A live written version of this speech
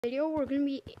video, we're going to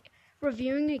be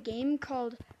reviewing a game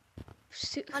called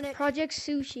Project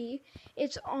Sushi.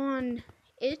 It's on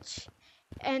itch,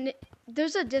 and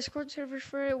there's a Discord server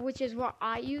for it, which is what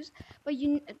I use. But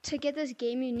to get this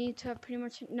game, you need to pretty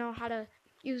much know how to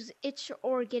use itch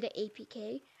or get an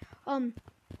APK.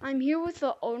 I'm here with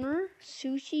the owner,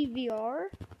 Sushi VR.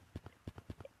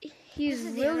 He's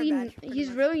really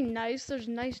nice. There's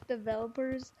nice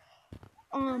developers.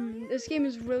 This game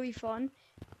is really fun.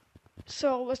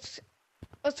 So let's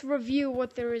review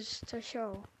what there is to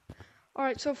show. All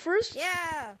right. So first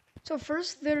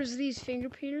there's these finger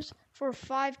painters. For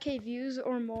 5K views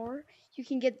or more, you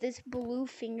can get this blue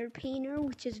finger painter,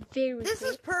 which is very cool.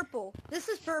 This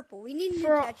is purple. We need new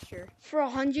texture. For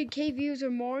 100K views or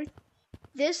more,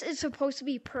 this is supposed to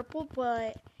be purple,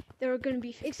 but they're going to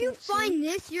be fixing it soon. If you find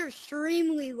this, you're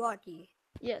extremely lucky.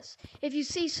 Yes. If you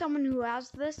see someone who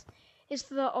has this, it's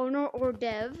the owner or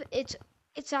dev.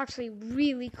 It's actually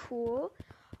really cool.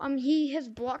 He has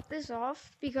blocked this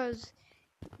off because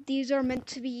these are meant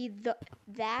to be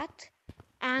that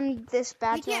and this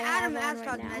badge. We can't add him as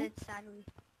cosmetics, sadly.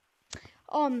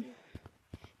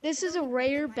 This is a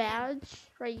rare badge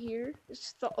right here.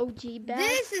 It's the OG badge.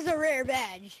 This is a rare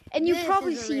badge. And you've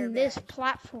probably seen this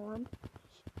platform.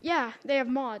 Yeah, they have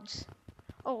mods.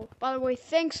 Oh, by the way,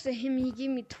 thanks to him, he gave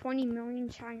me 20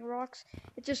 million shiny rocks.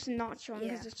 It's just not showing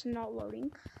because it's not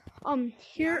loading.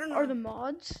 Here are the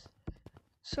mods.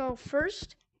 So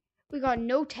first, we got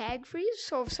no tag freeze.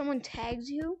 So if someone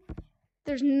tags you,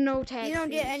 there's no tag freeze. You don't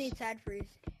get any tag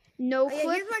freeze. No clip.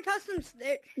 Yeah, here's my custom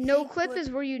no clip is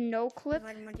where you no clip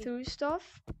through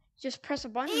stuff. Just press a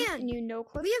button and you no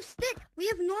clip. We have stick. We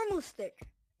have normal stick.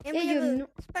 And we have a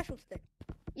special stick.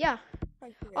 Yeah.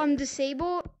 Right,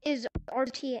 disable is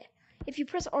RTX. If you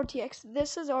press RTX,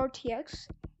 this is RTX.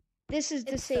 This is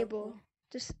disable.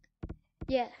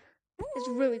 Yeah. It's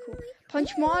really cool.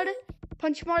 Punch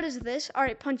mod is this.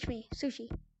 Alright, punch me.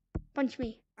 Sushi. Punch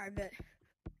me. I bet.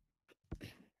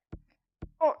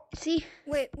 Oh, see?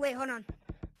 Wait, hold on.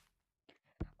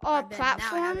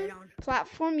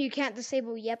 Platform you can't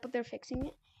disable yet, but they're fixing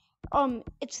it.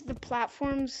 It's the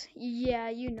platforms. Yeah,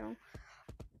 you know.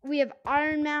 We have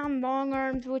Iron Man, long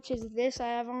arms, which is this I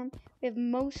have on. We have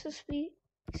Mosa Speed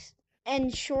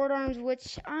and short arms,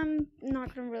 which I'm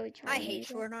not gonna really try. I hate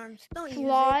short arms. Don't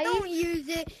Fly. Use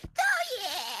it.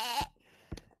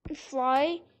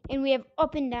 Fly, and we have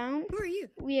up and down. Who are you?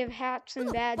 We have hats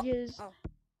and badges. Oh,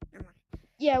 never mind.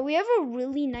 Yeah, we have a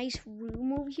really nice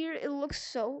room over here. It looks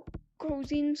so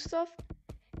cozy and stuff.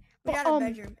 We got a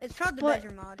bedroom. It's called the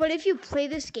bedroom mod. But if you play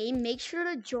this game, make sure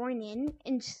to join in,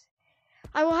 and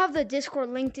I will have the Discord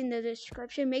linked in the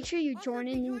description. Make sure you join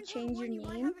in and change your name. You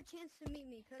might have a chance to meet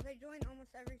me because I joined almost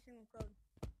every single code.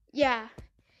 Yeah,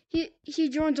 he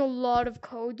joins a lot of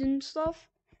codes and stuff,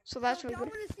 so that's really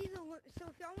good. So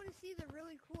if y'all want to see the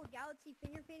really cool Galaxy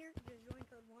finger painter, just join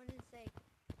code 1 and say,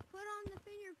 "Put on the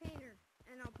finger painter,"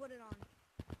 and I'll put it on.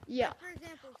 Yeah. Like, for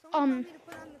example, someone told me to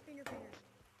put on the finger painter.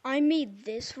 I made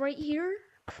this right here,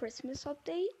 Christmas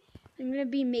update. I'm gonna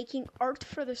be making art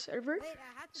for the server,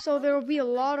 so there will be a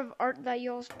lot of art that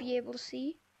you'll be able to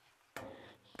see.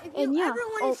 If you ever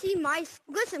want to see my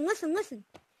listen.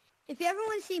 If you ever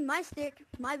want to see my stick,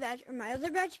 my badge, or my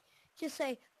other badge, just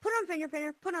say put on finger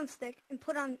painter, put on stick, and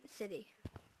put on city.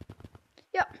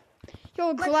 Yep.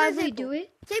 You'll gladly do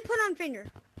it. Say put on finger.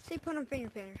 Say put on finger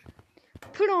painter.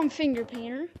 Put on finger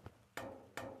painter.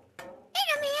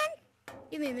 Finger man.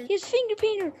 Give me a minute. Here's finger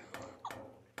painter.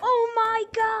 Oh my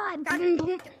God!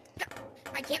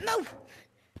 I can't move.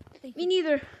 Me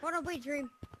neither. Hold on, wait, Dream.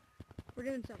 We're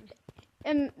doing something.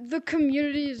 And the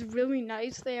community is really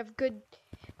nice. They have good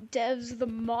devs. The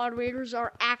moderators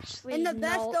are actually and the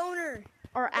best owner.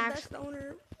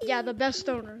 Yeah, the best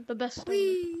owner.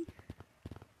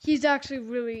 He's actually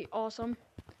really awesome.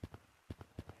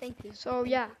 Thank you. So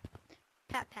yeah.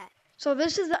 Pat. So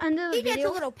this is the end of the video. He gets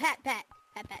a little pat.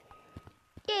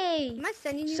 Yay! Am I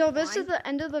sending you? So this is the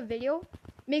end of the video.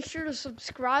 Make sure to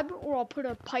subscribe, or I'll put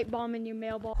a pipe bomb in your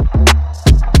mailbox.